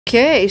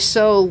Okay,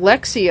 so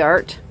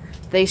Lexiart,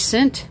 they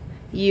sent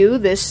you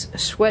this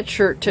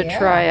sweatshirt to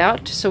try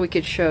out so we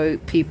could show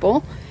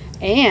people,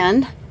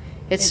 and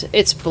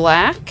it's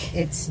black.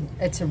 It's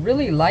a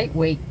really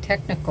lightweight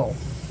technical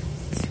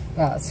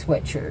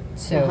sweatshirt,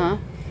 so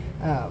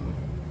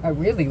I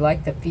really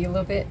like the feel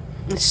of it.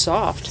 It's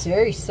soft. It's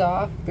very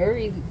soft,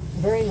 very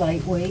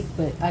lightweight,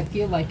 but I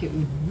feel like it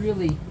would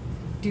really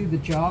do the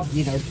job,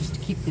 you know, just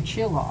to keep the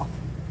chill off.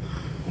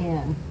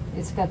 And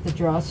it's got the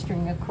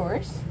drawstring, of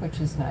course, which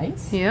is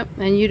nice. Yep,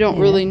 and you don't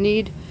really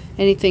need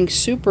anything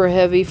super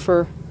heavy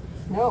for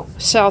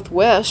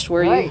Southwest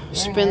where you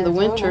spend the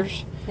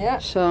winters. Yeah.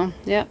 So,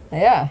 yeah.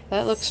 Yeah.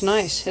 That looks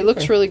nice. Super. It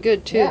looks really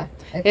good, too. Yeah.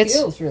 It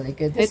feels really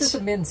good. This is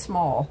a men's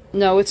small.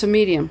 No, it's a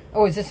medium.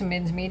 Oh, is this a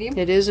men's medium?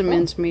 It is a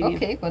men's medium.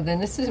 Okay, well then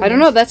this is I don't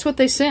know. That's what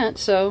they sent,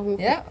 so.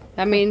 Yeah.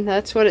 I mean,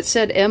 that's what it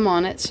said, M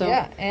on it, so.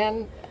 Yeah,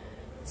 and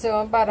so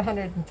I'm about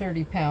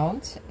 130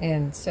 pounds,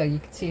 and so you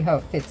can see how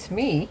it fits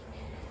me.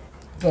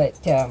 But,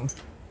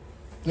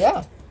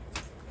 yeah.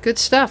 Good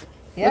stuff.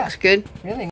 Yeah. Looks good. Really